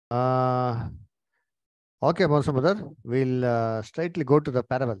Uh, okay, Mr. Mother, we'll straightly go to the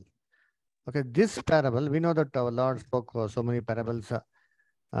parable. Okay, this parable, we know that our Lord spoke so many parables.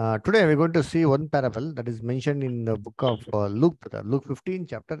 Today we're going to see one parable that is mentioned in the book of Luke, brother. Luke 15,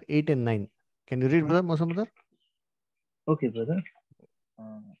 chapter 8 and 9. Can you read, brother, Mr. Mother? Okay, brother.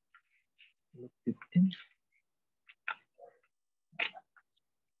 Uh, Luke 15.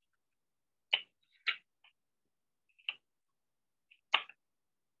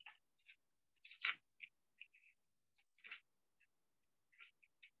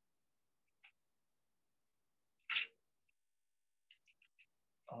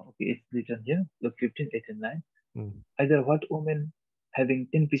 Okay, it's written here. Luke 15, 8 and 9. Mm. Either what woman having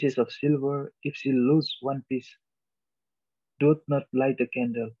 10 pieces of silver, if she lose one piece, doth not light a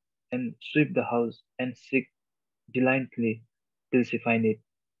candle, and sweep the house, and seek diligently till she find it.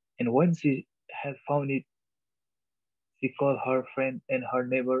 And when she hath found it, she call her friend and her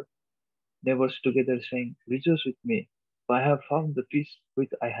neighbors together, saying, Rejoice with me, for I have found the piece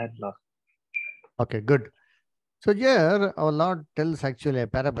which I had lost. Okay, good. So here our Lord tells actually a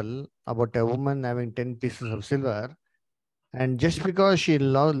parable about a woman having 10 pieces of silver. And just because she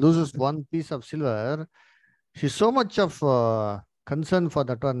loses one piece of silver, she's so much of concern for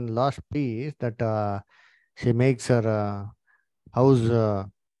that one lost piece that she makes her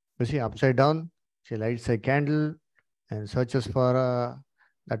house, you see, upside down. She lights a candle and searches for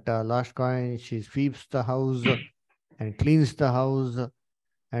that lost coin. She sweeps the house and cleans the house.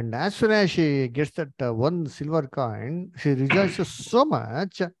 And as soon as she gets that one silver coin, she rejoices so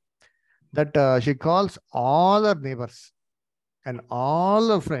much that she calls all her neighbors and all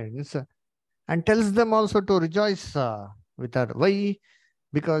her friends and tells them also to rejoice with her. Why?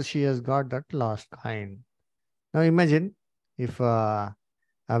 Because she has got that lost coin. Now imagine if we are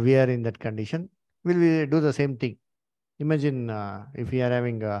in that condition, will we do the same thing? Imagine if we are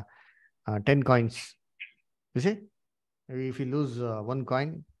having 10 coins. You see, if you lose one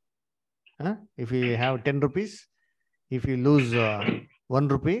coin, if we have 10 rupees, if you lose 1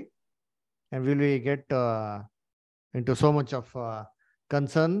 rupee, and will we get into so much of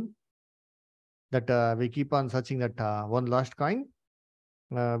concern that we keep on searching that one lost coin?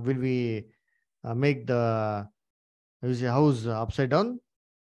 Will we make the house upside down?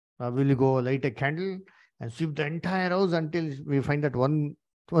 Will you go light a candle and sweep the entire house until we find that one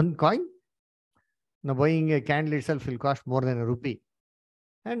coin? Now, buying a candle itself will cost more than a rupee.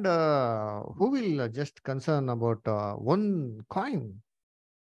 And who will just concern about one coin?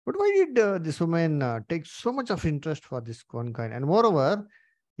 But why did this woman take so much of interest for this one coin? And moreover,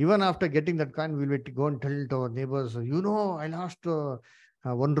 even after getting that coin, we will go and tell to our neighbors, I lost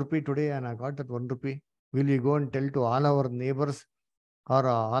 1 rupee today and I got that 1 rupee. Will we go and tell to all our neighbors or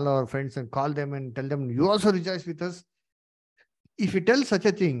all our friends and call them and tell them, you also rejoice with us? If we tell such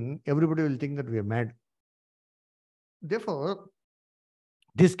a thing, everybody will think that we are mad. Therefore,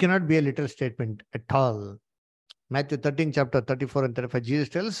 this cannot be a literal statement at all. Matthew 13, chapter 34 and 35, Jesus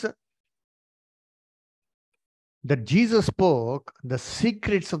tells that Jesus spoke the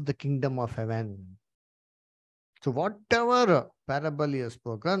secrets of the kingdom of heaven. So, whatever parable he has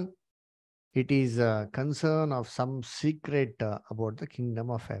spoken, it is a concern of some secret about the kingdom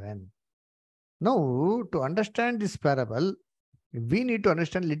of heaven. Now, to understand this parable, we need to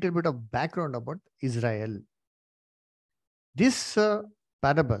understand a little bit of background about Israel. This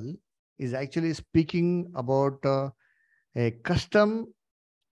parable is actually speaking about a custom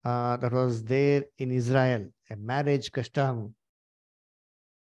that was there in Israel, a marriage custom.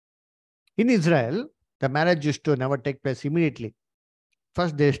 In Israel, the marriage used to never take place immediately.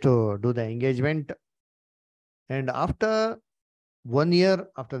 First, they used to do the engagement, and after 1 year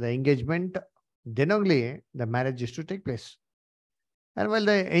after the engagement, then only the marriage used to take place. And while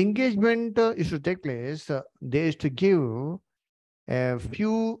the engagement used to take place, they used to give a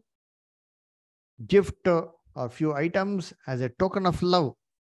few gift or few items as a token of love.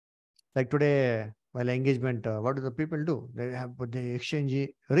 Like today, while engagement, what do the people do? They exchange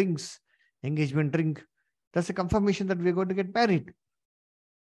rings, engagement ring. That's a confirmation that we're going to get married.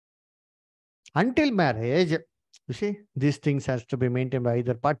 Until marriage, you see, these things has to be maintained by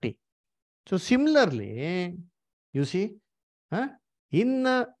either party. So similarly, you see, huh,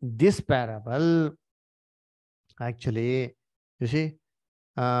 in this parable, actually, you see,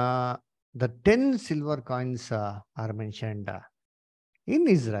 uh, the 10 silver coins are mentioned in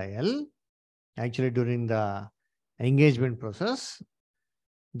Israel. Actually, during the engagement process,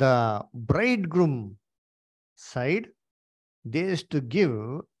 the bridegroom side, they used to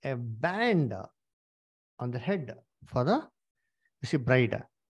give a band on the head for the, you see, bride.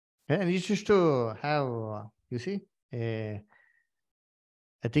 And it used to have, you see, a,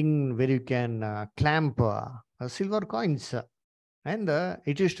 a thing where you can clamp silver coins. And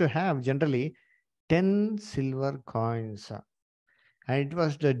it used to have generally 10 silver coins. And it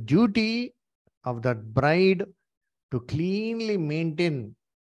was the duty of that bride to cleanly maintain,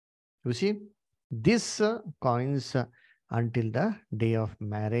 you see, this coins until the day of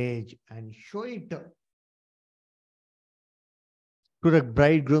marriage and show it to the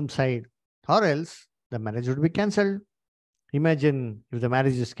bridegroom side, or else the marriage would be cancelled. Imagine if the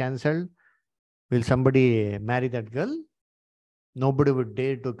marriage is cancelled, will somebody marry that girl? Nobody would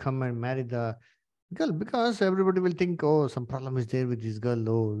dare to come and marry the girl because everybody will think, oh, some problem is there with this girl.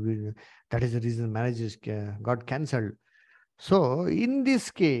 Oh, that is the reason marriage is got cancelled. So in this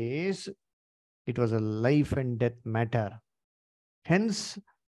case, it was a life and death matter. Hence,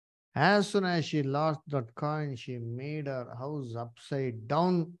 as soon as she lost that coin, she made her house upside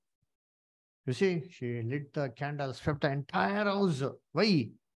down. You see, she lit the candle, swept the entire house. Why?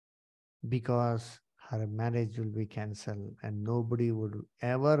 Because her marriage will be cancelled and nobody would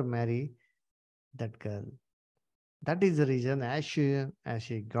ever marry that girl. That is the reason as she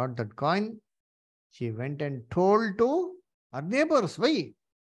got that coin, she went and told to her neighbors. Why?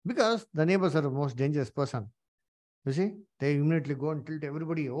 Because the neighbors are the most dangerous person. You see, they immediately go and tell to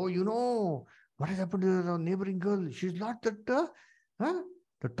everybody, oh, what has happened to the neighboring girl? She's not that,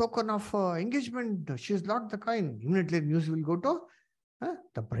 the token of engagement. She's not the coin. Immediately news will go to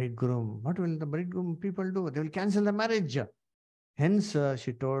the bridegroom. What will the bridegroom people do? They will cancel the marriage. Hence,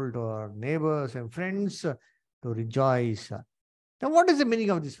 she told her neighbors and friends to rejoice. Now, what is the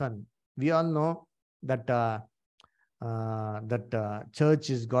meaning of this one? We all know that church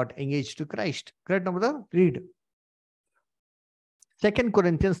is got engaged to Christ. Correct, no, brother? Read. 2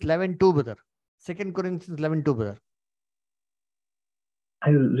 Corinthians 11:2, brother. 2 Corinthians 11:2, brother.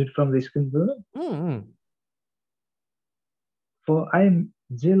 I will read from the screen, brother. Mm-hmm. For I am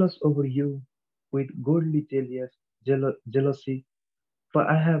jealous over you with godly jealousy, for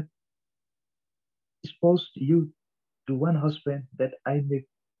I have espoused you to one husband, that I may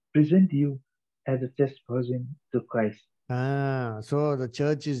present you as a chaste virgin to Christ. So the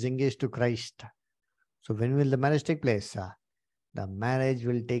church is engaged to Christ. So when will the marriage take place? The marriage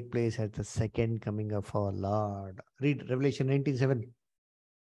will take place at the second coming of our Lord. Read Revelation 19:7.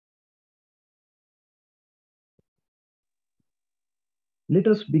 Let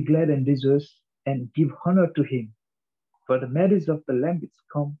us be glad and rejoice and give honor to him, for the marriage of the Lamb is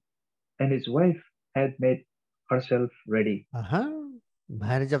come, and his wife hath made herself ready. Uh-huh.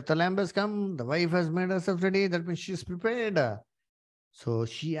 Marriage of the Lamb has come. The wife has made herself ready. That means she's prepared. So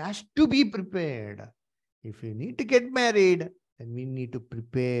she has to be prepared. If we need to get married, then we need to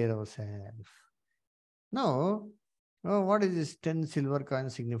prepare ourselves. Now, what is this 10 silver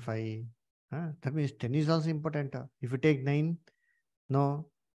coins signify? That means 10 is also important. If you take 9, no.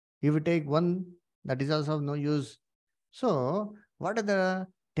 If you take 1, that is also of no use. So, what are the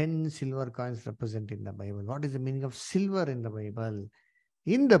 10 silver coins represent in the Bible? What is the meaning of silver in the Bible?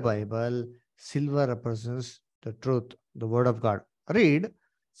 In the Bible, silver represents the truth, the word of God. Read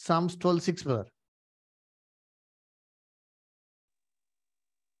Psalms 12:6, brother.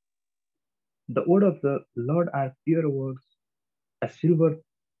 The word of the Lord are pure words, as silver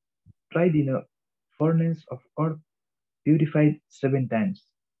tried in a furnace of earth, purified 7 times.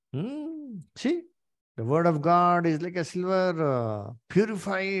 See, the word of God is like a silver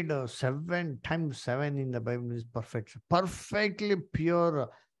purified 7 times 7 in the Bible is perfect. Perfectly pure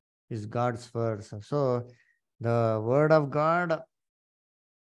is God's words. So the word of God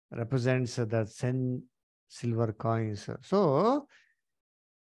represents the 10 silver coins. So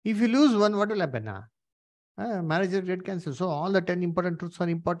if you lose one, what will happen? Marriage will get cancelled. So all the 10 important truths are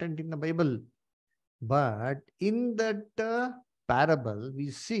important in the Bible. But in that parable, we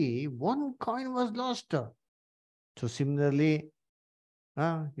see one coin was lost. So similarly,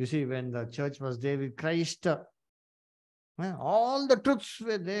 you see, when the church was there with Christ, all the truths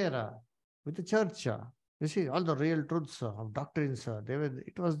were there with the church. You see, all the real truths of doctrines,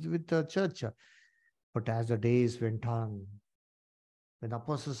 it was with the church. But as the days went on, when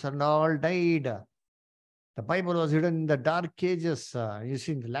apostles and all died, the Bible was hidden in the dark ages. You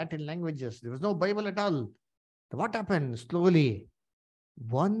see, in the Latin languages, there was no Bible at all. What happened? Slowly,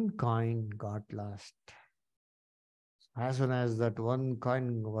 one coin got lost. As soon as that one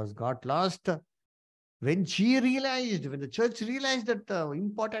coin was got lost, when the church realized that the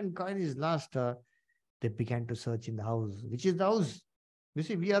important coin is lost, they began to search in the house. Which is the house? You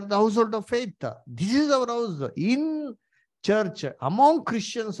see, we are the household of faith. This is our house. In church, among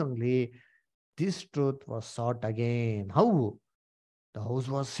Christians only, this truth was sought again. How? The house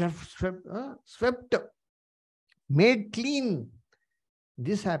was swept, made clean.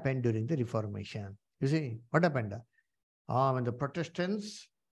 This happened during the Reformation. You see, what happened? When the Protestants,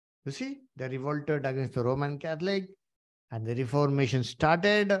 you see, they revolted against the Roman Catholic and the Reformation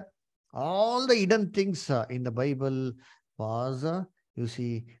started. All the hidden things in the Bible was, you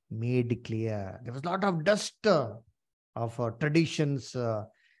see, made clear. There was a lot of dust of traditions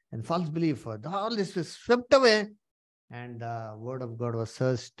and false belief. All this was swept away, and the word of God was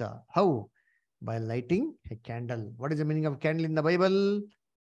searched. How? By lighting a candle. What is the meaning of candle in the Bible?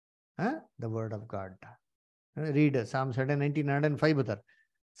 The word of God. Read Psalm 119 and 5 other.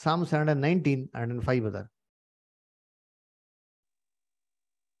 Psalm 119 and 5 other.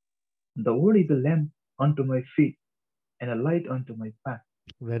 The word is a lamp unto my feet and a light unto my path.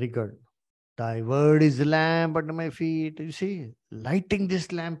 Very good. Thy word is a lamp under my feet. You see, lighting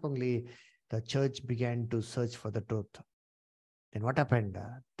this lamp only, the church began to search for the truth. Then what happened?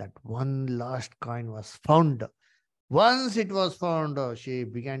 That one lost coin was found. Once it was found, she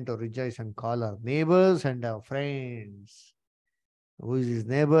began to rejoice and call her neighbors and her friends. Who is his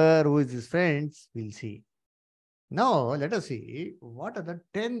neighbor? Who is his friends? We'll see. Now, let us see what are the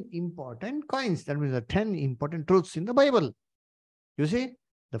 10 important coins. That means the 10 important truths in the Bible. You see,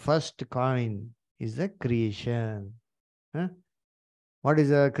 the first coin is the creation. Huh? What is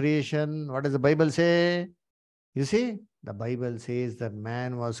the creation? What does the Bible say? You see, the Bible says that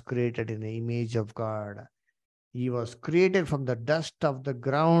man was created in the image of God. He was created from the dust of the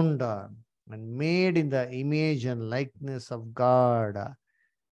ground and made in the image and likeness of God.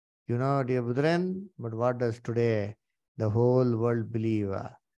 You know, dear brethren, but what does today the whole world believe?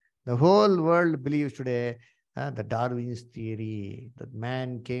 The whole world believes today the Darwin's theory that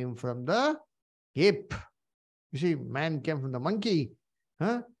man came from the ape. You see, man came from the monkey.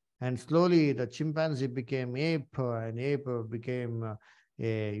 And slowly the chimpanzee became ape, and ape became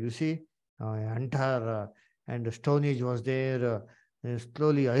you see, hunter, and the Stone Age was there. And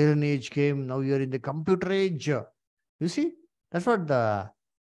slowly Iron Age came. Now you are in the computer age. You see, that's what the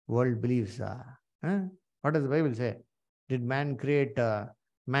world believes. What does the Bible say? Did man create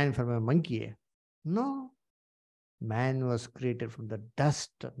man from a monkey? No. Man was created from the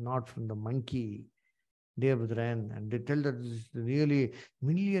dust, not from the monkey. Dear brethren, and they tell that this is really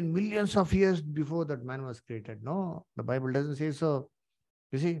millions of years before that man was created. No, the Bible doesn't say so.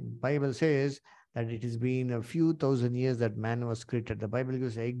 You see, Bible says that it has been a few thousand years that man was created. The Bible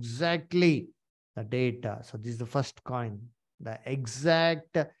gives exactly the date. So this is the first coin, the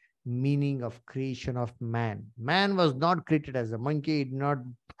exact meaning of creation of man. Man was not created as a monkey. It did not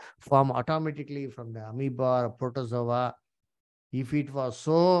form automatically from the amoeba or protozoa. If it was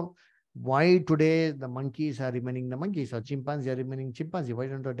so, why today the monkeys are remaining the monkeys or chimpanzees are remaining chimpanzee? Why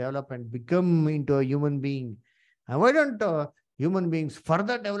don't they develop and become into a human being? And why don't human beings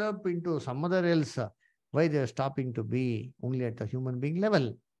further develop into some other else? Why they are stopping to be only at the human being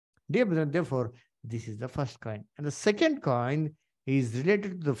level? Therefore, this is the first coin. And the second coin is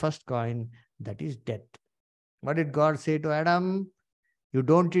related to the first coin, that is death. What did God say to Adam? You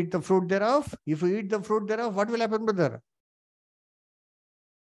don't eat the fruit thereof. If you eat the fruit thereof, what will happen, brother?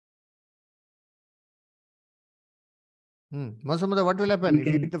 Masamada, what will happen You if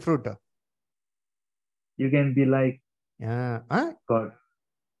you eat can the fruit? be like Huh? God.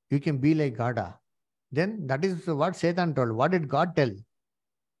 You can be like God. Then that is what Satan told. What did God tell?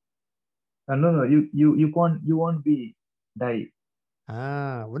 No, you won't be die.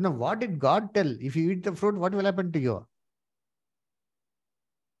 No, what did God tell? If you eat the fruit, what will happen to you?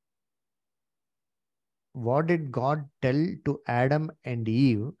 What did God tell to Adam and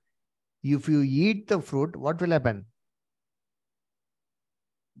Eve? If you eat the fruit, what will happen?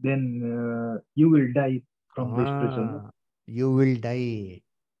 Then you will die from the spiritual. No? You will die.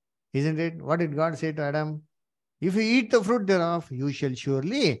 Isn't it? What did God say to Adam? If you eat the fruit thereof, you shall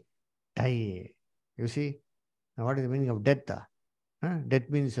surely die. You see? Now, what is the meaning of death? Death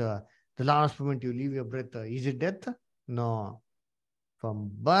means the last moment you leave your breath. Is it death? No. From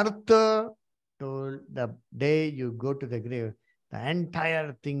birth to the day you go to the grave, the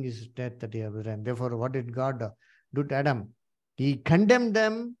entire thing is death, dear brethren. Therefore, what did God do to Adam? He condemned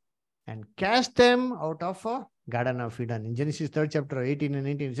them and cast them out of Garden of Eden. In Genesis 3rd chapter 18 and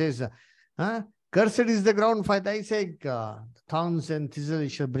 19, it says, cursed is the ground for thy sake, thorns and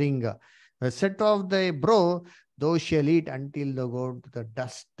thistles shall bring. Set off thy brow, thou shall eat until thou go to the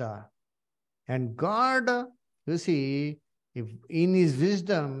dust. And God, you see, if in his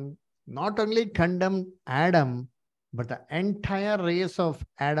wisdom, not only condemned Adam, but the entire race of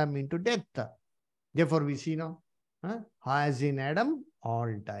Adam into death. Therefore, we see now, as in Adam,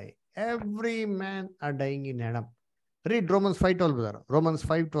 all die. Every man are dying in Adam. Read Romans 5:12, brother. Romans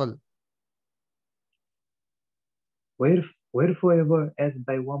 5:12. Wheresoever as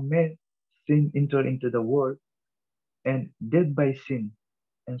by one man sin entered into the world, and death by sin,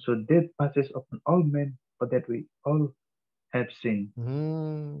 and so death passes upon all men, for that we all have sinned.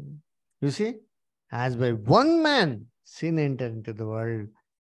 Hmm. You see, as by one man sin entered into the world,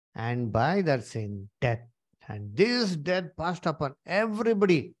 and by that sin, death. And this death passed upon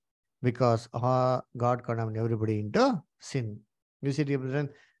everybody because God condemned everybody into sin. You see, dear brethren?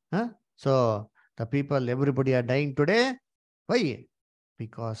 Huh? So the people, everybody are dying today. Why?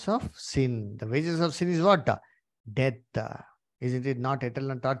 Because of sin. The wages of sin is what? Death. Isn't it not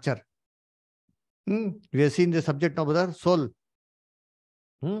eternal torture? We have seen the subject now, brother, soul.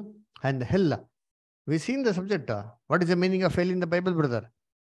 And hell. We've seen the subject. What is the meaning of hell in the Bible, brother?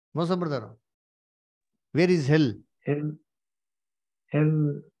 Muslim brother. Where is hell? Hell,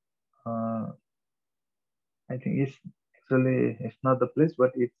 hell, uh, I think it's not the place,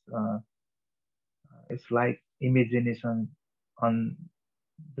 but it's like imagination on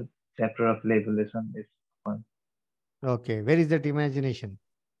the chapter of Revelation is one. Okay. Where is that imagination?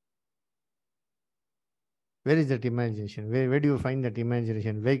 Where is that imagination? Where do you find that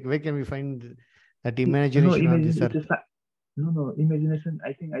imagination? Where can we find that No, imagination on imagine this it's a earth? no imagination.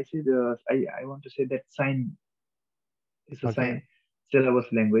 I think I said I want to say that sign is a Okay. sign syllabus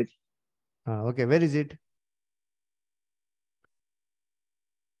language. Okay. Where is it?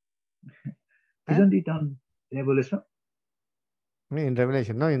 Huh? Isn't it on Revelation? I mean, in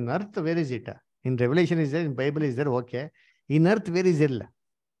Revelation. No, in earth, where is it? In Revelation is there, in Bible is there, okay. In earth, where is hell?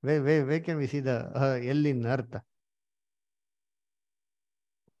 Where can we see the hell in earth?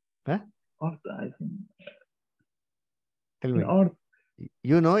 Huh? Earth, I think Tell in me. Earth,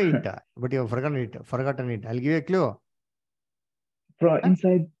 You know it, but you have forgotten it. Forgotten it. I'll give you a clue. from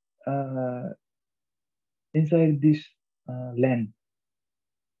Huh? uh, inside this land,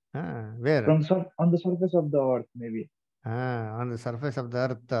 Where? on the surface of the Earth, maybe. On the surface of the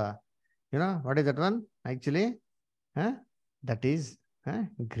earth. You know, what is that one? Actually, huh? That is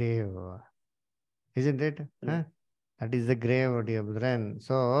grave. Isn't it? Yeah, Huh? That is the grave, dear brethren.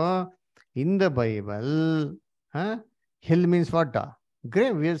 So, in the Bible, huh? Hell means what?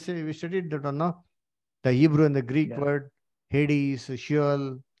 Grave. We studied that one, no? The Hebrew and the Greek yeah. word, Hades,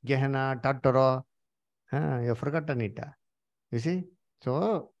 Sheol, Gehenna, Tartara. You have forgotten it. You see?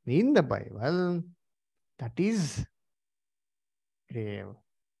 So, in the Bible, that is grave.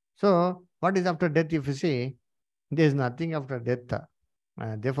 So, what is after death? If you see, there is nothing after death.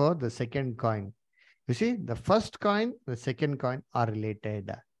 Therefore, the second coin. You see, the first coin, the second coin are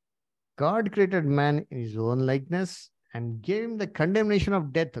related. God created man in his own likeness and gave him the condemnation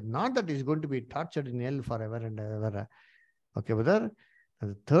of death, not that he's going to be tortured in hell forever and ever. Okay, brother?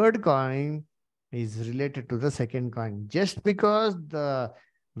 The third coin is related to the second coin. Just because the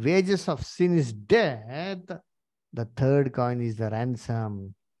wages of sin is death, the third coin is the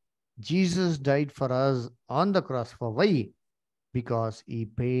ransom. Jesus died for us on the cross. For why? Because he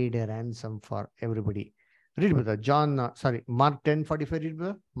paid a ransom for everybody. Read brother. Mark 10:45. Read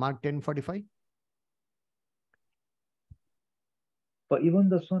brother. Mark 10:45. For even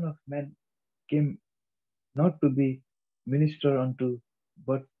the Son of Man came not to be minister unto,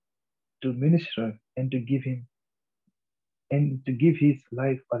 but to minister and to give his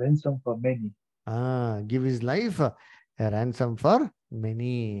life a ransom for many. Give his life a ransom for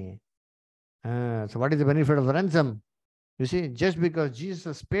many. So what is the benefit of ransom? You see, just because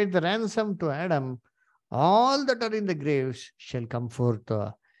Jesus paid the ransom to Adam, all that are in the graves shall come forth,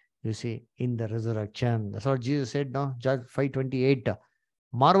 you see, in the resurrection. That's what Jesus said, no? John 5:28.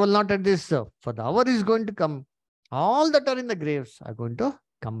 Marvel not at this, for the hour is going to come. All that are in the graves are going to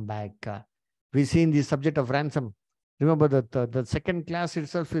come back. We see in the subject of ransom. Remember that the second class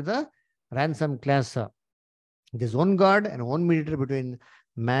itself is the ransom class. It is one God and one mediator between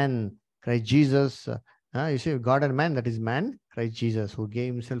man, Christ Jesus. You see, God and man, that is man, Christ Jesus, who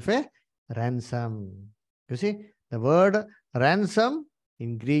gave himself a ransom. You see, the word ransom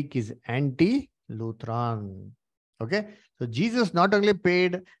in Greek is anti-Lutheran. Okay, so Jesus not only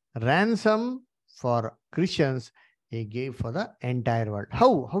paid ransom for Christians, he gave for the entire world.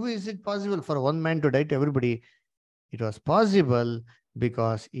 How is it possible for one man to die to everybody? It was possible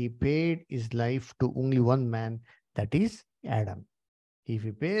because he paid his life to only one man, that is Adam. If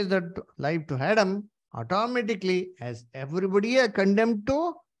he pays that life to Adam, automatically, as everybody are condemned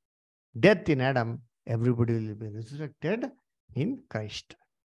to death in Adam, everybody will be resurrected in Christ.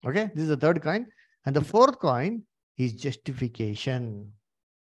 Okay, this is the third coin. And the fourth coin is justification.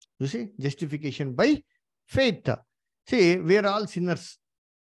 You see, justification by faith. See, we are all sinners.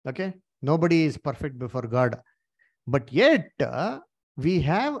 Okay, nobody is perfect before God. But yet, we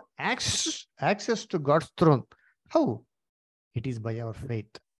have access to God's throne. How? It is by our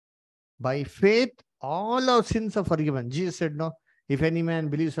faith. By faith, all our sins are forgiven. Jesus said, no, if any man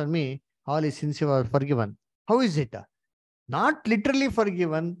believes on me, all his sins are forgiven. How is it? Not literally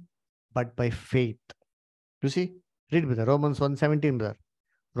forgiven, but by faith. You see? Read with Romans 1:17, brother.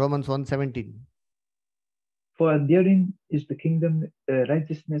 Romans 1:17. For therein is the kingdom, the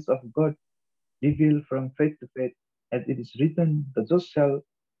righteousness of God revealed from faith to faith, as it is written, the just shall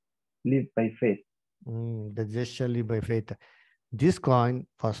live by faith. The just shall live by faith. This coin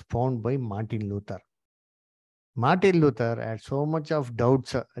was found by Martin Luther. Martin Luther had so much of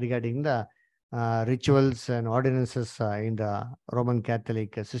doubts regarding the rituals and ordinances in the Roman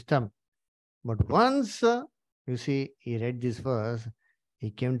Catholic system. But once, you see, he read this verse, he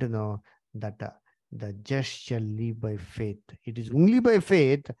came to know that the just shall live by faith. It is only by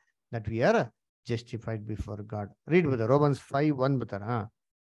faith that we are justified before God. Read with Romans 5:1.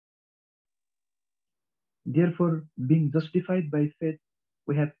 Therefore, being justified by faith,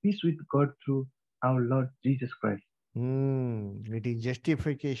 we have peace with God through our Lord Jesus Christ. It is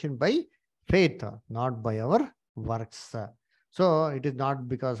justification by faith, not by our works. So it is not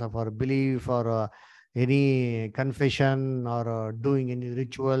because of our belief or any confession or doing any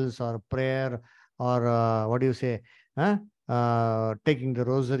rituals or prayer or what do you say, huh? Taking the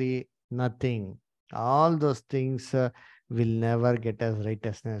rosary, nothing. All those things will never get us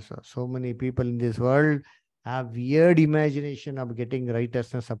righteousness. So many people in this world have weird imagination of getting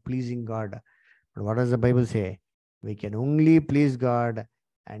righteousness, of pleasing God. But what does the Bible say? We can only please God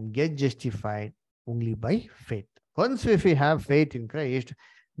and get justified only by faith. Once if we have faith in Christ,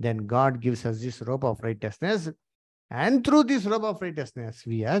 then God gives us this robe of righteousness. And through this robe of righteousness,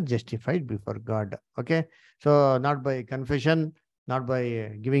 we are justified before God. Okay. So not by confession, not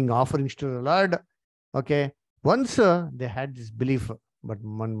by giving offerings to the Lord. Okay. Once they had this belief, but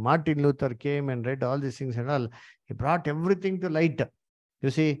when Martin Luther came and read all these things and all, he brought everything to light. You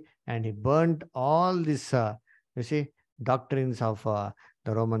see, and he burnt all these, you see, doctrines of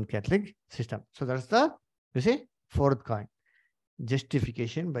the Roman Catholic system. So that's the, you see, fourth coin,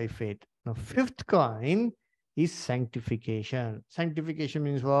 justification by faith. Now, fifth coin is sanctification. Sanctification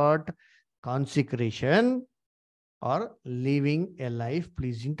means what? Consecration or living a life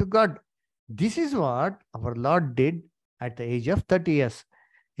pleasing to God. This is what our Lord did at the age of 30 years.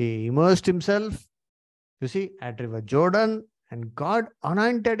 He immersed himself, you see, at River Jordan, and God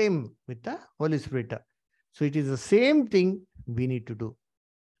anointed him with the Holy Spirit. So it is the same thing we need to do.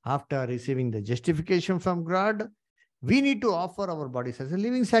 After receiving the justification from God, we need to offer our bodies as a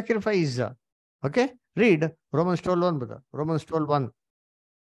living sacrifice. Okay? Read Romans 12:1, brother. Romans 12:1.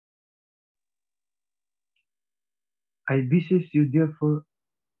 I beseech you, therefore,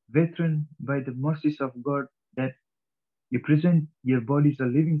 brethren, by the mercies of God, that you present your bodies a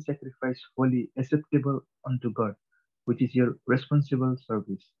living sacrifice, holy, acceptable unto God, which is your responsible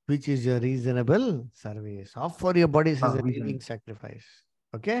service. Which is your reasonable service. Offer your bodies as a living Reason. sacrifice.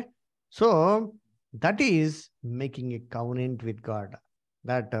 Okay? So that is making a covenant with God.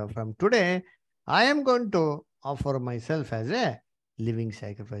 That from today, I am going to offer myself as a living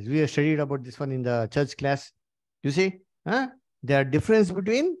sacrifice. We have studied about this one in the church class. You see, there are difference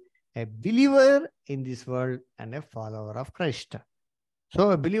between a believer in this world and a follower of Christ.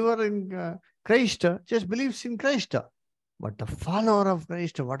 So a believer in Christ just believes in Christ. But the follower of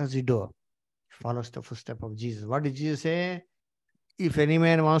Christ, what does he do? He follows the footstep of Jesus. What did Jesus say? If any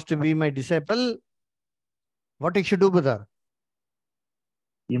man wants to be my disciple, what he should do, brother?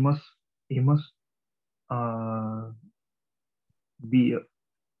 He must uh, be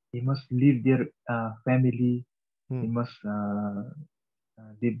he must leave their family. He Hmm. must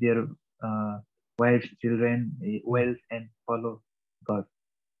leave their wives, children, Hmm. wealth, and follow God.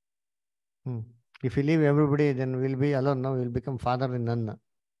 Hmm. If we leave everybody, then we'll be alone. Now we'll become father and none.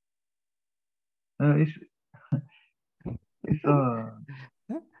 It's it's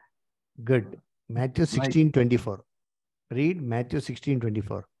Good. Matthew like 16:24. Read Matthew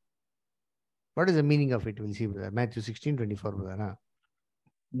 16:24. What is the meaning of it? We'll see, brother. Matthew 16:24, brother. Huh?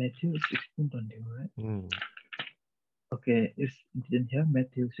 Matthew 16:20, right? Hmm. Okay, it's in here,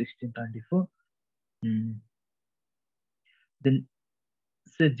 Matthew 16:24. Mm. Then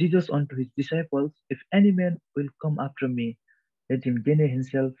said Jesus unto his disciples, if any man will come after me, let him deny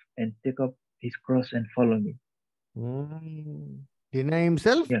himself and take up his cross and follow me. Hmm. Deny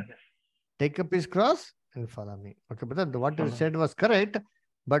himself, Yeah, take up his cross and follow me. Okay, but what you follow. said was correct,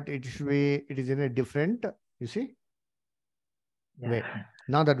 but it should be, it is in a different, you see, Yeah, way.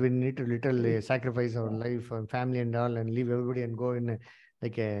 Now that we need to so literally sacrifice our yeah. life and family and all and leave everybody and go in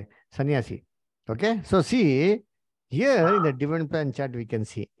like a sannyasi. Okay, so see, here in the divine plan chat we can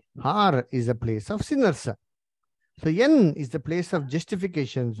see, R is a place of sinners. So N is the place of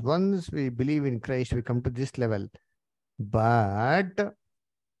justifications. Once we believe in Christ, we come to this level. But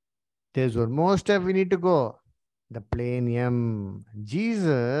there's one more step we need to go. The plane M.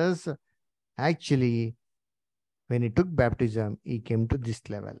 Jesus actually, when he took baptism, he came to this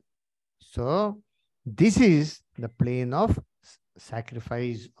level. So this is the plane of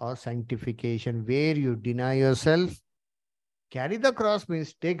sacrifice or sanctification, where you deny yourself. Carry the cross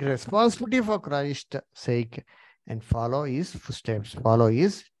means take responsibility for Christ's sake and follow his footsteps, follow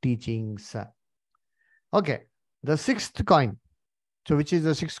his teachings. Okay, the sixth coin. So, which is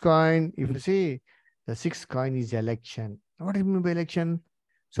the sixth coin? If you see, the sixth coin is election. What do you mean by election?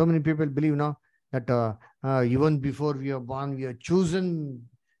 So many people believe now that even before we are born, we are chosen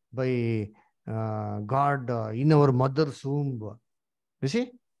by God in our mother's womb. You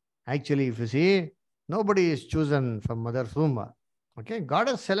see, actually, if you see, nobody is chosen from mother's womb. Okay, God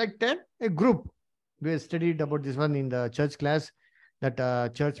has selected a group. We have studied about this one in the church class.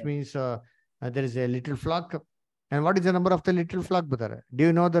 That church means there is a little flock. And what is the number of the little flock, brother? Do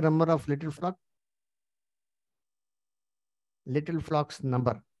you know the number of little flock? Little flock's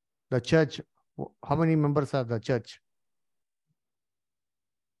number. The church. How many members are the church?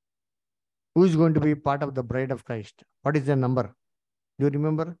 Who is going to be part of the bride of Christ? What is the number? Do you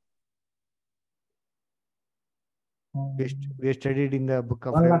remember? We studied in the book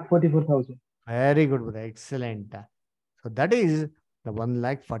of One Revelation. lakh 44,000. Very good, brother. Excellent. So that is the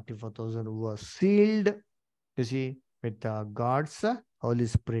 1,44,000 who was sealed, you see, with God's Holy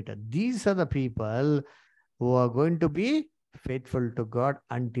Spirit. These are the people who are going to be faithful to God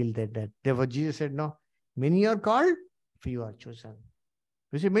until their death. Therefore, Jesus said, no, many are called, few are chosen.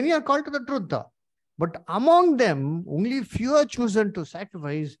 You see, many are called to the truth. But among them, only few are chosen to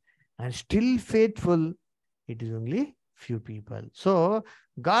sacrifice and still faithful. It is only few people. So,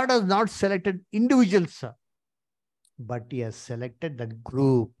 God has not selected individuals, but he has selected that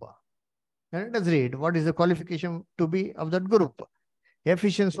group. And let us read what is the qualification to be of that group.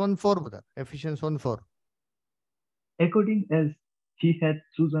 Ephesians 1:4, brother. Ephesians 1:4. According as he had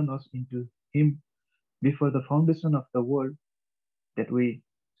chosen us into him before the foundation of the world, that we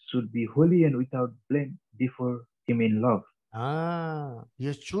should be holy and without blame before him in love. He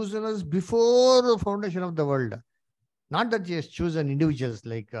has chosen us before the foundation of the world. Not that he has chosen individuals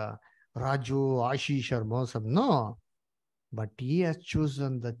like Raju, Ashish, or Mosam. No. But he has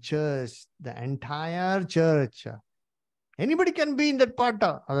chosen the church, the entire church. Anybody can be in that part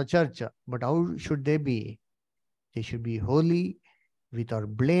of the church. But how should they be? They should be holy,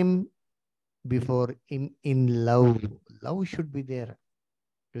 without blame, before him in love. Love should be there.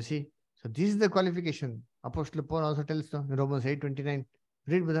 You see? So this is the qualification. Apostle Paul also tells in Romans 8:29.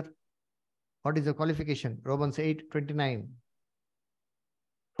 Read, brother. What is the qualification? Romans 8:29.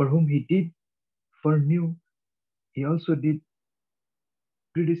 For whom he did foreknew, he also did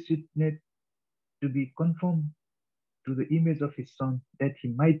predestinate to be conformed to the image of his Son, that he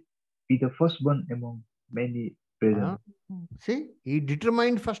might be the firstborn among many Huh? brethren. See, he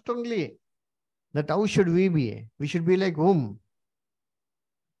determined first only that how should we be? We should be like whom?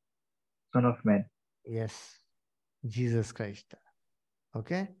 Son of Man. Yes, Jesus Christ.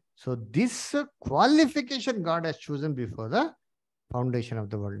 Okay. So this qualification God has chosen before the foundation of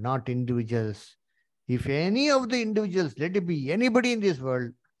the world, not individuals. If any of the individuals, let it be anybody in this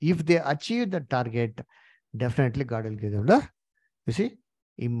world, if they achieve the target, definitely God will give them the, you see,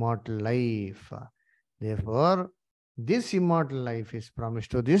 immortal life. Therefore, this immortal life is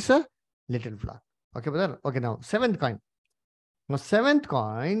promised to this little flock. Okay, brother. Okay, now seventh coin. Now, seventh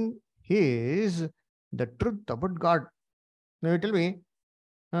coin is the truth about God. Now, you tell me,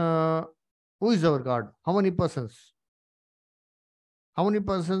 uh, who is our God? How many persons? How many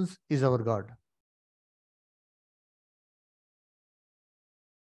persons is our God?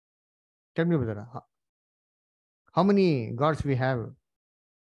 Tell me, brother. How many gods we have?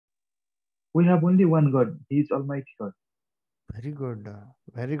 We have only one God, he is Almighty God. Very good.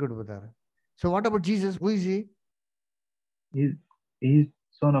 Very good, brother. So, what about Jesus? Who is he? He is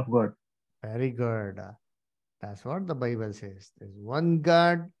Son of God. Very good. That's what the Bible says. There's one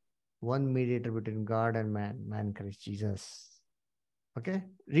God, one mediator between God and man Christ Jesus. Okay?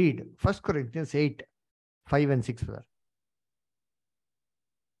 Read 1 Corinthians 8:5 and 6, brother.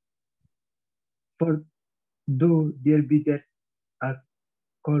 For though there be that are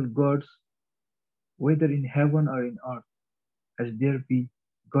called gods, whether in heaven or in earth, as there be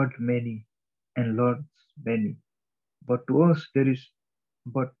gods many, and lords many, but to us there is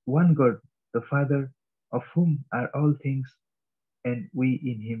but one God, the Father, of whom are all things, and we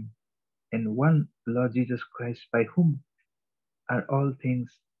in him, and one Lord Jesus Christ, by whom are all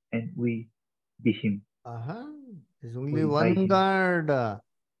things, and we be him. Uh-huh. There's who only is by one him. God.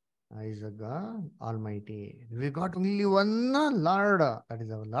 Is a God Almighty. We got only one Lord. That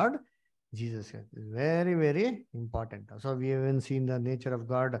is our Lord Jesus Christ. It's very, very important. So we haven't seen the nature of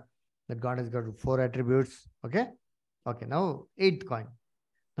God. That God has got four attributes. Okay. Okay. Now eighth coin.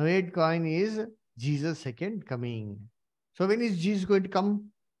 Now eighth coin is Jesus' second coming. So when is Jesus going to come?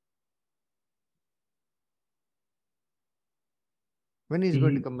 When is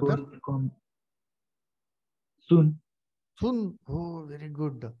going to He come, Mother? going to come soon. Soon. Oh, very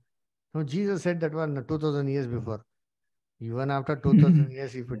good. Now Jesus said that one 2000 years before. Even after 2000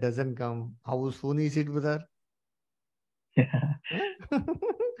 years, if it Yeah. doesn't come, how soon is it, brother? Yeah. Huh?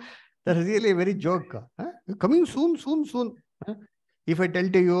 That is really a very joke. Huh? Coming soon, soon, soon. Huh? If I tell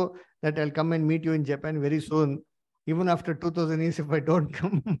to you that I'll come and meet you in Japan very soon, even after 2000 years, if I don't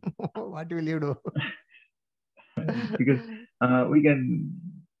come, what will you do? Because we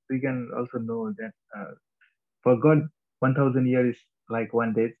can also know that for God 1,000 years is like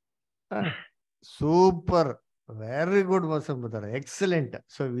one day. Huh? Super. Very good, Masam brother. Excellent.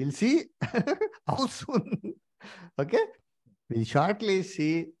 So we'll see how soon. Okay. We'll shortly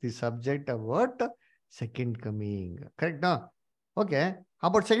see the subject of what? Second coming. Correct now? Okay. How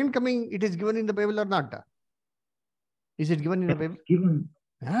about second coming? It is given in the Bible or not? Is it given in the Yes, Bible? given.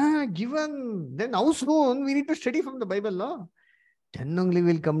 Ah, given. Then how soon? We need to study from the Bible, no? Then only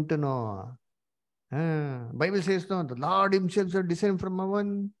we'll come to know. Bible says no, the Lord himself shall descend from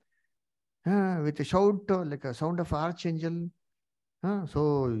heaven with a shout like a sound of archangel.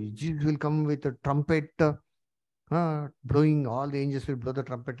 So Jesus will come with a trumpet blowing. All the angels will blow the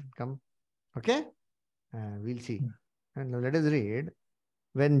trumpet and come. Okay? We'll see. And now let us read.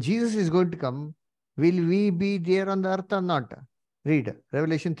 When Jesus is going to come, will we be there on the earth or not? Read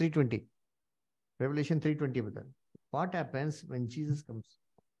Revelation 3:20. Revelation 3:20. Brother. What happens when Jesus comes?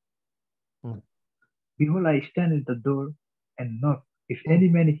 Hmm. Behold, I stand at the door and knock. If Hmm. any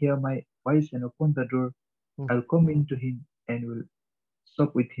man hear my voice and open the door, Hmm. I'll come into him and will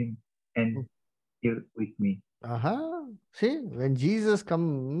sup with him Hmm. and he with me. See, when Jesus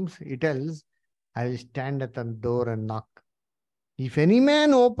comes, he tells, I will stand at the door and knock. If any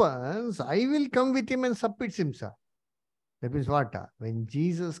man opens, I will come with him and sup with him, sir. That means what? When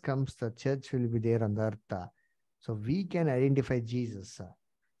Jesus comes, the church will be there on the earth. So we can identify Jesus.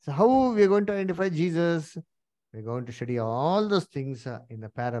 So how we are going to identify Jesus? We're going to study all those things in the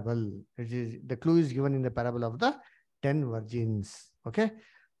parable. Which is the clue is given in the parable of the 10 virgins. Okay.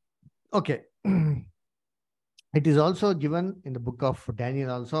 Okay. It is also given in the book of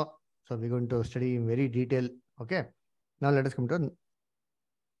Daniel also. So we're going to study in very detail. Okay. Now let us come to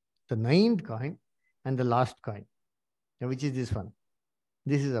the ninth coin and the last coin. Now, which is this one?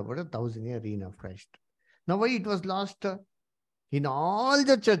 This is about 1,000 year reign of Christ. Now, why it was lost? In all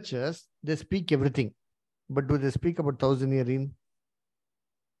the churches, they speak everything. But do they speak about 1,000 year reign?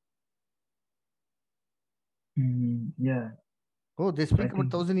 Yeah, Oh, they I speak about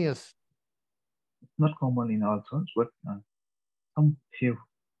think 1,000 years. it's not common in all zones, but some few,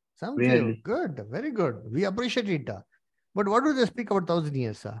 Some few. rarely. Good. Very good. We appreciate it. But what do they speak about 1,000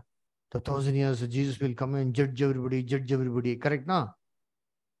 years? The 1,000 years, Jesus will come and judge everybody, judge everybody. Correct, no?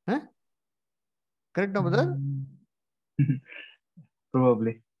 Huh? Correct, no, brother? Mm,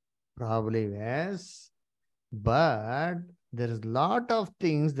 Probably. Probably yes. But there is lot of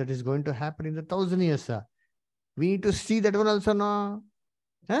things that is going to happen in the 1,000 years. We need to see that one also, no?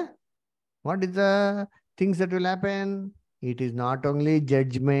 Huh? What is the things that will happen? It is not only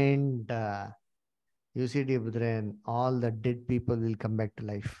judgment. You see, dear brethren, all the dead people will come back to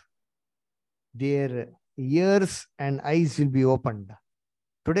life. Their ears and eyes will be opened.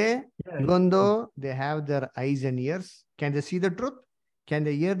 Today, Yeah. even though they have their eyes and ears, can they see the truth? Can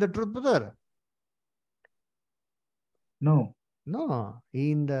they hear the truth, brother? No. No.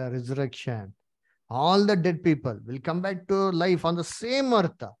 In the resurrection, all the dead people will come back to life on the same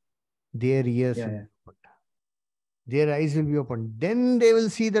earth. Their ears Yeah, will yeah. be opened. Their eyes will be opened. Then they will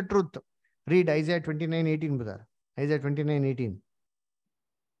see the truth. Read Isaiah 29:18, brother. Isaiah 29:18.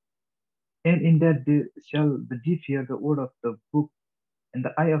 And in that day shall the deaf hear the word of the book, and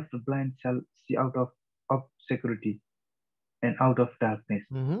the eye of the blind shall see out of obscurity and out of darkness.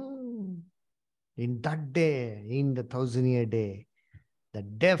 Mhm. In that day, in the 1,000 year day, the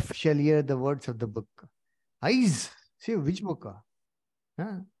deaf shall hear the words of the book. Eyes. See, which book?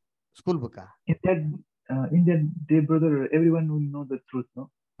 Huh? School book. In that day, brother, everyone will know the truth, no?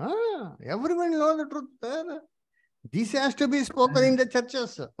 Everyone know the truth there. This has to be spoken in And the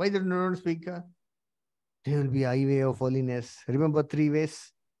churches. Why they don't speak? There will be highway of holiness. Remember three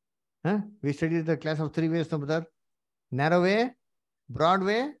ways? We studied the class of three ways, no, brother? Narrow way, broad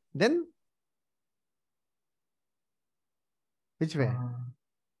way, then Which way? Uh,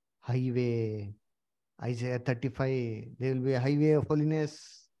 Highway. Isaiah 35. There will be a highway of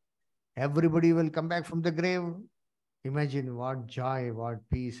holiness. Everybody will come back from the grave. Imagine what joy, what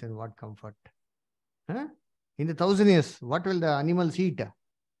peace, and what comfort. Huh? In the 1,000 years, what will the animals eat?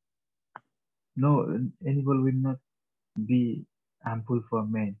 no, animal will not be harmful for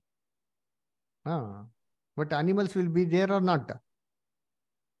man. Huh? But animals will be there or not?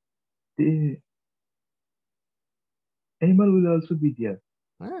 The animal will also be there.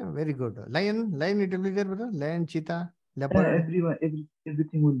 Very good. Lion, it will be there, brother. Lion, cheetah, leopard.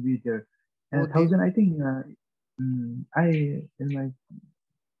 Everything will be there. Oh, they. Thousand, I think. I in my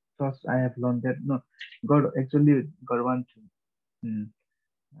thoughts I have learned that no, God want to. mm,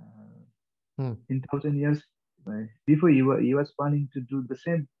 uh, Hmm. in 1,000 years, before he was planning to do the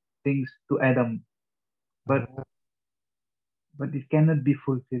same things to Adam, but Ah, it cannot be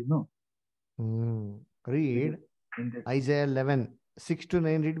fulfilled. No, Read because in that Isaiah 11, 6 to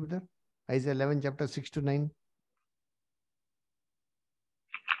 9. Read, brother. Isaiah 11, chapter 6 to 9.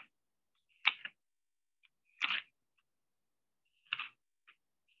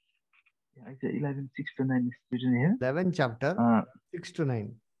 Isaiah 11:6 to 9 is written here. 11, chapter Uh, 6 to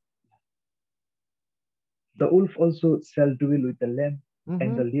 9. the wolf also shall dwell with the lamb, and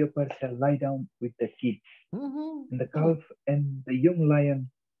Mm-hmm. the leopard shall lie down with the kid, Mm-hmm. and the Mm, calf and the young lion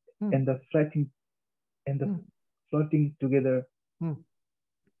mm, and the mm, floating together, mm,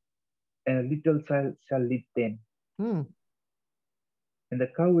 and a little child shall lead them. mm, And the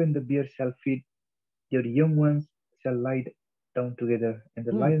cow and the bear shall feed, their young ones shall lie down together, and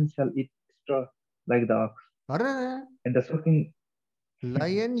the mm. lion shall eat straw like the ox. Arre, And the sucking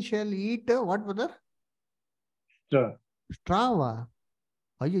lion shall eat what, brother? straw Strava.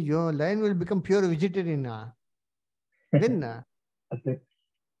 Your lion will become pure vegetarian. When? at that,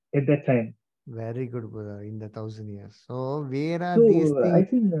 at that time. Very good, brother, in the 1,000 years. So, where are these So things? I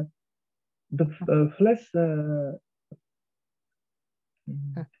think the flesh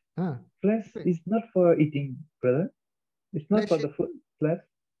Huh, huh. flesh Wait, is not for eating, brother. It's not Flesh, for the food. Flesh.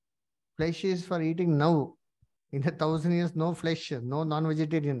 flesh is for eating now. In the 1,000 years, no flesh, no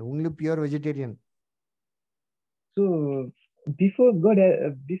non-vegetarian, only pure vegetarian. So before on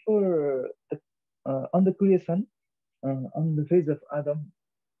the creation, on the face of Adam,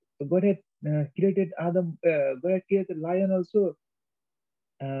 God had created Adam. God had created lion also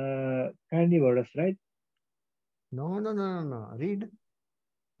carnivorous, right? No, no, no, no, no. Read.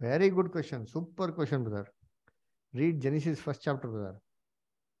 Very good question. Super question, brother. Read Genesis first chapter, brother.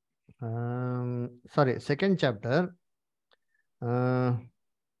 Sorry, second chapter. Uh,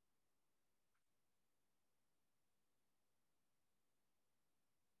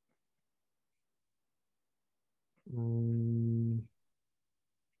 mm,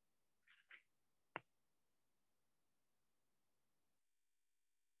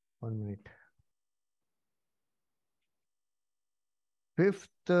 1 minute. Fifth,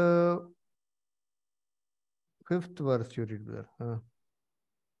 fifth verse you read, brother.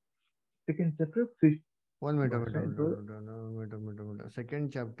 Second chapter, fifth 1 minute, verse, right, brother? 1 minute, 1 minute.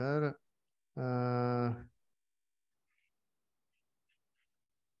 Second chapter, uh,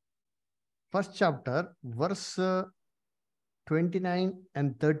 first chapter, verse 29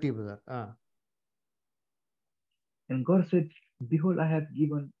 and 30, brother. And God said, "Behold, I have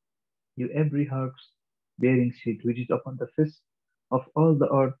given you every herb bearing seed which is upon the face of all the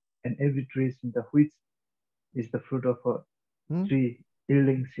earth, and every tree in the which is the fruit of a Hmm? tree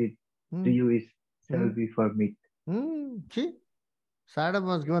yielding seed. To Hmm? you is shall Hmm? be for meat." See, Saddam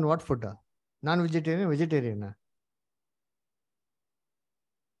was given what food? Non-vegetarian, vegetarian.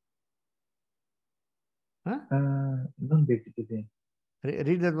 Huh? Non-vegetarian.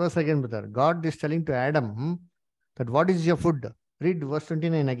 Read that verse again, brother. God is telling to Adam that what is your food? Read verse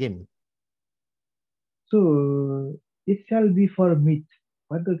 29 again. So it shall be for meat.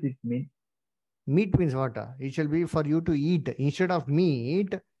 What does it mean? Meat means what? It shall be for you to eat. Instead of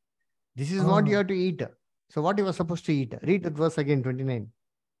meat, this is what you Oh, have to eat. So what you were supposed to eat? Read that verse again, 29.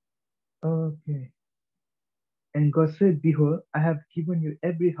 okay. And God said, "Behold, I have given you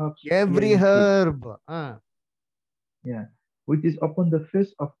every herb Every bearing seed, herb. yeah, which is upon the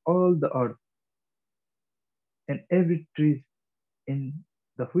face of all the earth, and every tree in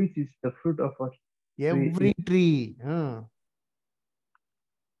the which is the fruit of a tree Every is tree.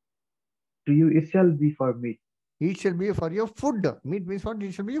 to you it shall be for meat." It shall be for your food. Meat means what?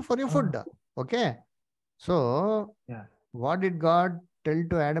 It shall be for your Oh, food. Okay. So, yeah, what did God tell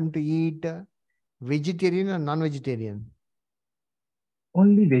to Adam to eat? Vegetarian or non-vegetarian?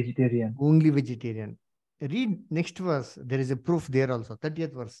 only vegetarian. Only vegetarian. Read next verse. There is a proof there also.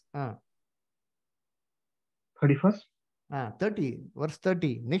 30th verse. 31st. 30, verse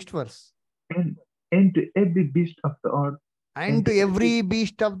 30. Next verse. and and to every beast of the earth, And and to to every every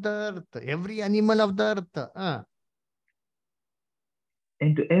beast of the earth, every animal of the earth.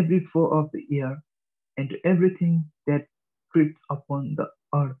 and to every foe of the air, and to everything that creeps upon the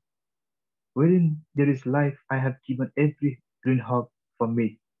earth, wherein there is life, I have given every green herb for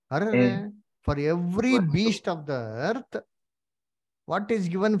meat, and For every beast whatso of the earth, what is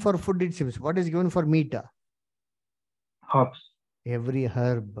given for food, it seems? What is given for meat? herbs. Every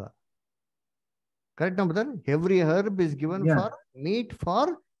herb. Correct, no, brother? Every herb is given Yeah. for meat for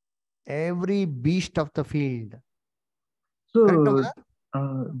every beast of the field. Correct, no, So brother?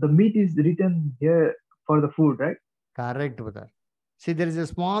 the meat is written here for the food, right? Correct, brother. See, there is a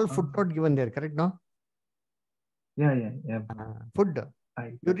small Uh, footnote given there. Correct, no? yeah, yeah, yeah. Food. I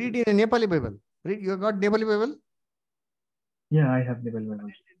You read in a Nepali Bible. Read. You got Nepali Bible? yeah, I have never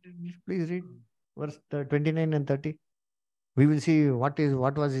learned. Please read verse 29 and 30. We will see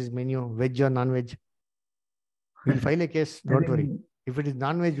what was his menu, veg or non-veg. We will file a case. I Don't worry. think If it is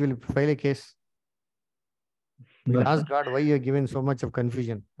non-veg, we'll file a case. We'll ask God why you are given so much of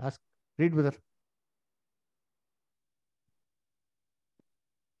confusion. Ask. Read, brother.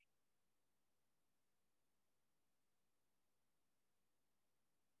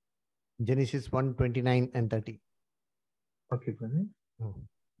 Genesis 1:29 and 30. okay, brother.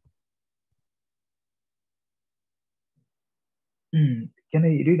 Hmm. Can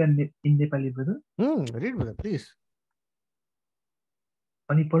I read in Nepali, brother? Read, brother, please.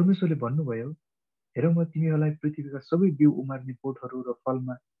 अनि परमेश्वरले भन्नुभयो, हेर म तिमीहरूलाई पृथ्वीका सबै बिउ उमार्ने बोटहरू र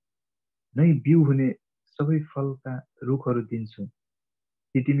फलमा नै बिउ हुने सबै फलका रुखहरू दिन्छु,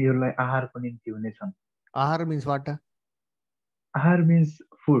 ती तिमीहरूलाई आहारको निम्ति हुनेछन्. Ahar means what? आहार means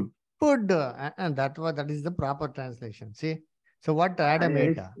food. Food. And that is the proper translation. See? So what Adam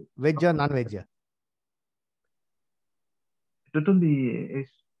ate? It's Veg or non-veg? totally is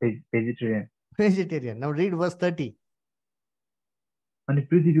vegetarian. Vegetarian. Now read verse 30. अनि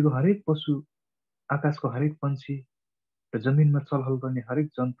पृथ्वीको हरेक पशु, आकाशको हरेक पंक्षी र जमिनमा चलहल गर्ने हरेक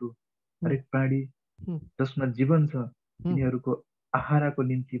जन्तु, Hmm. हरेक प्राणी Hmm. जसमा जीवन छ, Hmm. तिनीहरूको आहारको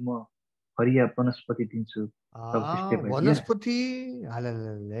निम्ति म हरिया वनस्पति दिन्छु. तब त्यस्तै भयो. Yes. वनस्पति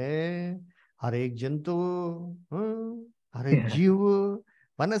हालेले हर एक जंतु हर एक Yeah. जीव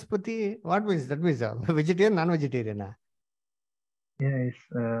वनस्पति what means that means vegetarian non-vegetarian Yes.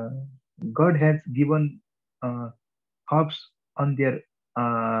 God has given uh, herbs on their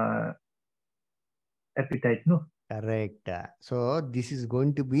uh, appetite, no? correct so this is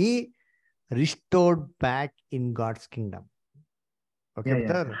going to be restored back in God's kingdom okay Yeah,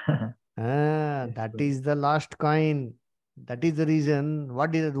 brother yeah. Yes, that brother. is the last coin that is the reason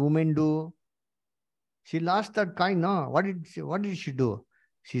what did the woman do she lost that coin no what did she do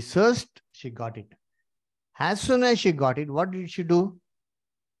she searched she got it as soon as she got it what did she do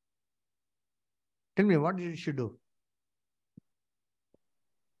tell me what did she do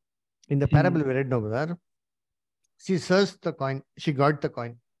in the parable See, we read no brother she searched the coin she got the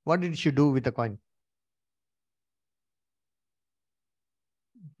coin what did she do with the coin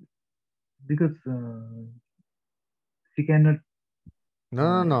because she cannot.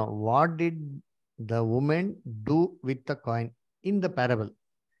 no what did the woman do with the coin in the parable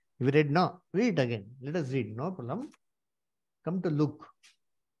we read no read it again let us read no problem come to Luke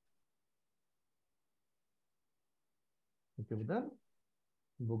okay brother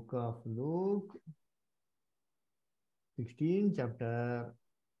book of Luke 16 chapter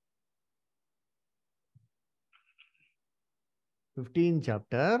 15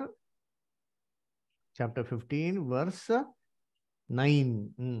 chapter 15 verse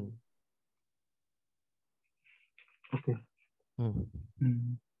 9 Okay. Mm.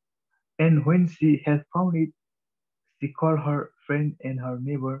 Mm. And when she had found it, she called her friend and her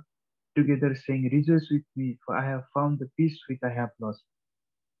neighbor together, saying, "Rejoice with me, for I have found the peace which I have lost.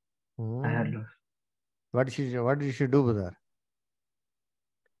 I had Mm. lost." What did she do with her?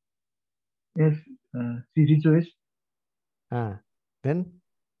 Yes, she rejoiced, Then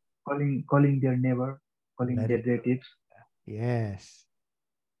calling their neighbor, calling very their relatives. yes,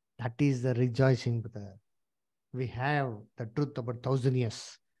 that is the rejoicing, brother. We have the truth about 1,000 years.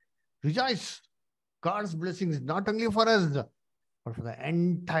 Rejoice! God's blessings not only for us, but for the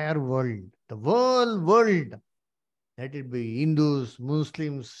entire world, the whole world. Let it be Hindus,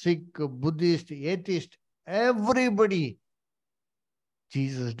 Muslims, Sikh, Buddhist, atheist, everybody.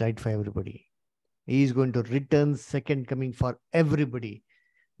 Jesus died for everybody. He is going to return second coming for everybody.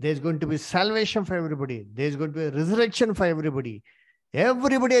 There's going to be salvation for everybody. There's going to be a resurrection for everybody.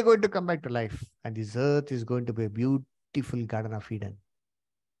 Everybody are going to come back to life. And this earth is going to be a beautiful Garden of Eden.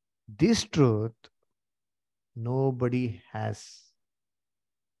 This truth Nobody has.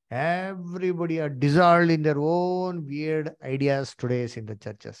 Everybody are dissolved in their own weird ideas today in the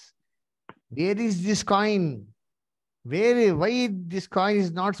churches. Where is this coin? Why this coin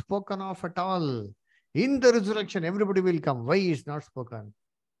is not spoken of at all? In the resurrection, everybody will come. Why is not spoken?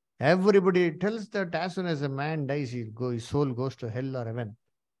 Everybody tells that as soon as a man dies, his soul goes to hell or heaven.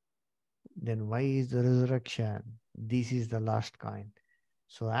 Then why is the resurrection? This is the last coin.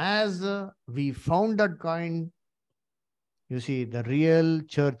 So as we found that coin, you see, the real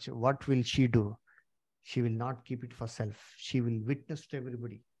church, what will she do? She will not keep it for self. She will witness to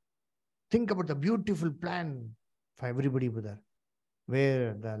everybody. Think about the beautiful plan for everybody, brother,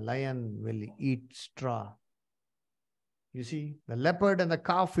 where the lion will eat straw. You see, the leopard and the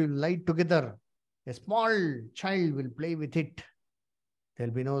calf will lie together. A small child will play with it.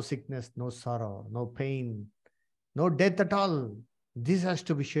 There'll be no sickness, no sorrow, no pain, no death at all. This has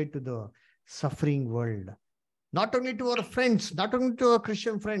to be shared to the suffering world. Not only to our friends, not only to our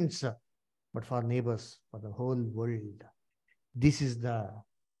Christian friends, but for neighbors, for the whole world. This is the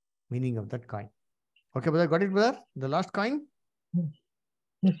meaning of that coin. Okay, brother, got it, brother? The last coin?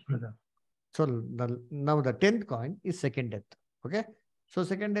 Yes, brother. So now the 10th coin is second death. Okay? So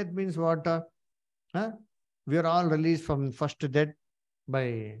second death means what? We are all released from first death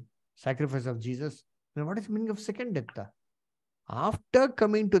by sacrifice of Jesus. Then what is the meaning of second death? After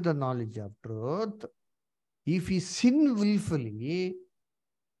coming to the knowledge of truth, if we sin willfully,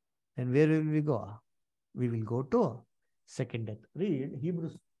 then where will we go? We will go to second death. Read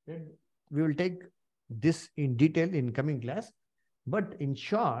Hebrews. We will take this in detail in coming class. But in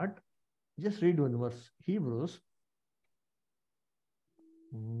short, just read one verse. Hebrews.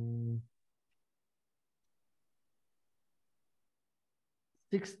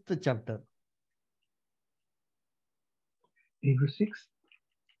 Sixth chapter. Hebrews 6.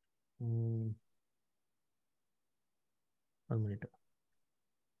 1 minute.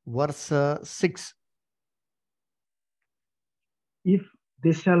 Verse 6. If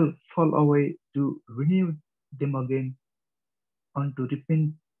they shall fall away, to renew them again unto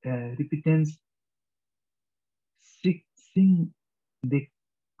repentance, seeing they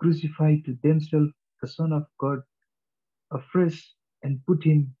crucify to themselves the Son of God afresh and put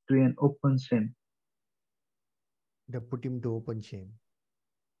him to an open shame. They put him to open shame.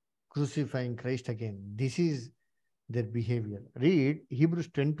 Crucifying Christ again. This is their behavior. Read Hebrews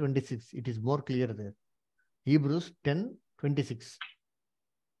 10:26. It is more clear there. Hebrews 10:26.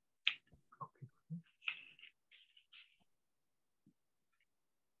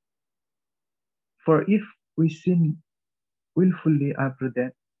 For if we sin willfully after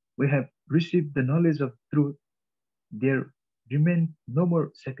that we have received the knowledge of truth, there remain no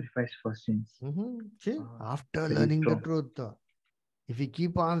more sacrifice for sins. See, after Very learning the strong. truth, if we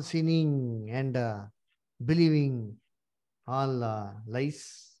keep on sinning and believing all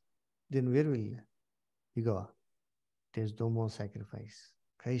lies, then where will we go? There's no more sacrifice.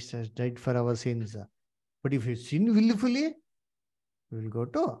 Christ has died for our sins. But if you sin willfully, we will go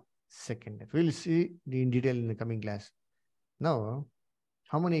to second death. We'll see in detail in the coming class. Now,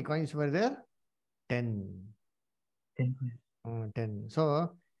 how many coins were there? 10. 10. 10.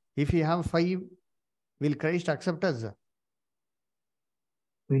 So, if you have 5, will Christ accept us?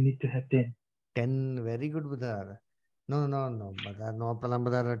 We need to have 10. 10. Very good, brother. No, brother. No problem,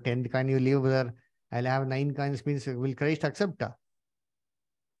 brother. 10 coin you leave, brother. I'll have 9 coins means will Christ accept?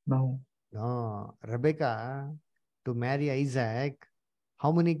 No. No. Rebecca, to marry Isaac,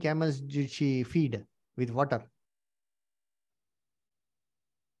 how many camels did she feed with water?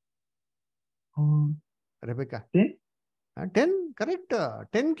 Rebecca. 10? 10, correct.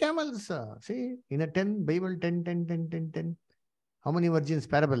 10 camels. See, in a 10, Bible 10, 10, 10, 10, 10. How many virgins?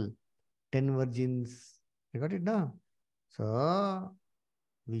 Parable. 10 virgins. You got it now? So,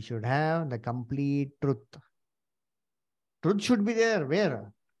 we should have the complete truth. Truth should be there.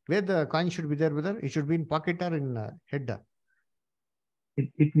 Where? Where the coin should be there, brother? It should be in pocket or in head.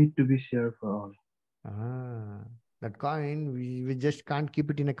 It needs to be shared for all. That coin, we just can't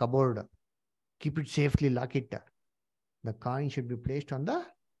keep it in a cupboard. Keep it safely, lock it. The coin should be placed on the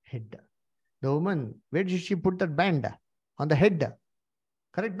head. The woman, where did she put that band? On the head.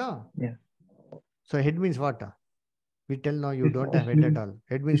 Correct, no? Yeah. So head means what? We tell no, you don't have This head at means all.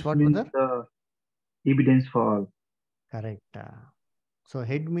 Head means this what, means brother? the evidence for all. Correct. So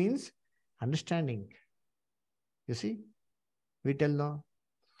head means understanding. You see, we tell no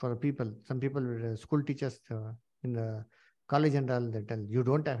for people. Some people, school teachers in the college and all, they tell you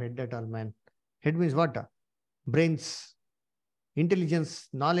don't have head at all, man. Head means what? Brains, intelligence,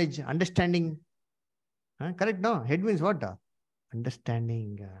 knowledge, understanding. Correct? No. Head means what?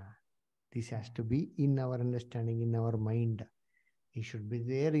 Understanding. This has to be in our understanding, in our mind. It should be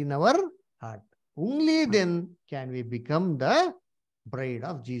there in our heart. Only then can we become the bride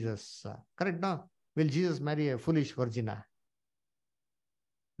of Jesus. Correct, no? Will Jesus marry a foolish virgin?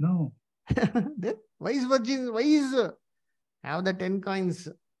 No. Then wise virgin, wise, have the 10 coins.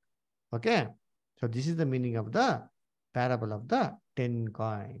 Okay. So this is the meaning of the parable of the 10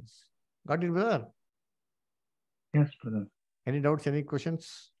 coins. Got it, brother? Yes, brother. Any doubts, any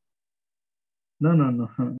questions? No, no, no.